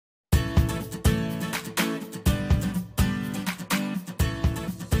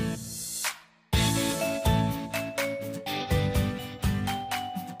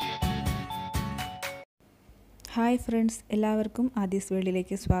Hi friends, എല്ലാവർക്കും ആദീസ്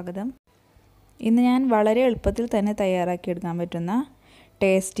വേൾഡിലേക്ക് സ്വാഗതം. ഇന്ന് ഞാൻ വളരെ എളുപ്പത്തിൽ തന്നെ തയ്യാറാക്കിയെടുക്കാൻ പറ്റുന്ന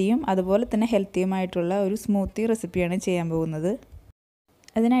ടേസ്റ്റിയും അതുപോലെ തന്നെ ഹെൽത്തിയുമായിട്ടുള്ള ഒരു സ്മൂത്തി റെസിപ്പിയാണ് ചെയ്യാൻ പോകുന്നത്.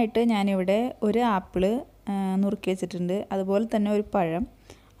 അതിനായിട്ട് ഞാനിവിടെ ഒരു ആപ്പിള് നുറുക്കി വെച്ചിട്ടുണ്ട്, അതുപോലെ തന്നെ ഒരു പഴം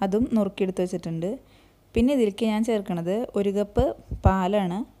അതും നുറുക്കിയെടുത്ത് വെച്ചിട്ടുണ്ട്. പിന്നെ ഇതിലേക്ക് ഞാൻ ചേർക്കുന്നത് 1 കപ്പ്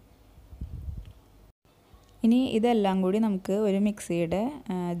പാലാണ്. ഇനി ഇതെല്ലാം കൂടി നമുക്ക് ഒരു മിക്സിയുടെ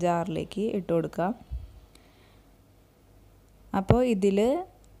ജാറിലേക്ക് ഇട്ട് കൊടുക്കാം. അപ്പോൾ ഇതിൽ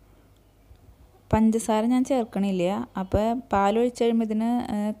പഞ്ചസാര ഞാൻ ചേർക്കണില്ല. അപ്പോൾ പാലൊഴിച്ച് കഴിയുമ്പോൾ ഇതിന്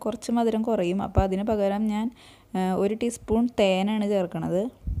കുറച്ച് മധുരം കുറയും. അപ്പോൾ അതിന് പകരം ഞാൻ 1 ടീസ്പൂൺ തേനാണ് ചേർക്കണത്.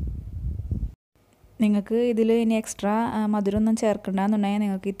 നിങ്ങൾക്ക് ഇതിൽ ഇനി എക്സ്ട്രാ മധുരമൊന്നും ചേർക്കണ്ടെന്നുണ്ടെങ്കിൽ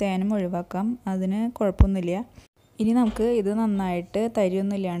നിങ്ങൾക്ക് ഈ തേനും ഒഴിവാക്കാം, അതിന് കുഴപ്പമൊന്നുമില്ല. ഇനി നമുക്ക് ഇത് നന്നായിട്ട്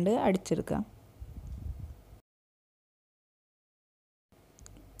തരിയൊന്നും ഇല്ലാണ്ട് അടിച്ചെടുക്കാം.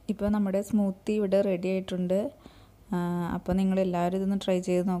 ഇപ്പോൾ നമ്മുടെ സ്മൂത്തി ഇവിടെ റെഡി ആയിട്ടുണ്ട്. അപ്പോൾ നിങ്ങളെല്ലാവരും ഇതൊന്ന് ട്രൈ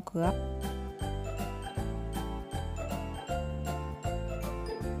ചെയ്ത് നോക്കുക.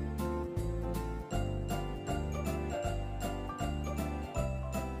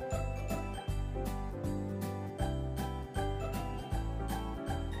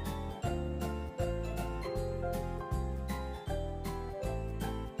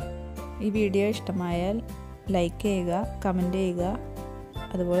 ഈ വീഡിയോ ഇഷ്ടമായാൽ ലൈക്ക് ചെയ്യുക, കമൻറ്റ് ചെയ്യുക,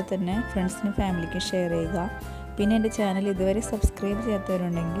 അതുപോലെ തന്നെ ഫ്രണ്ട്സിനും ഫാമിലിക്കും ഷെയർ ചെയ്യുക. പിന്നെ എൻ്റെ ചാനൽ ഇതുവരെ സബ്സ്ക്രൈബ്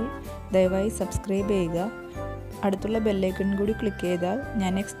ചെയ്യാത്തവരുണ്ടെങ്കിൽ ദയവായി സബ്സ്ക്രൈബ് ചെയ്യുക. അടുത്തുള്ള ബെല്ലൈക്കൺ കൂടി ക്ലിക്ക് ചെയ്താൽ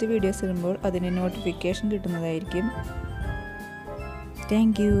ഞാൻ നെക്സ്റ്റ് വീഡിയോസ് ഇടുമ്പോൾ അതിന് നോട്ടിഫിക്കേഷൻ കിട്ടുന്നതായിരിക്കും.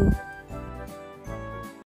 Thank you.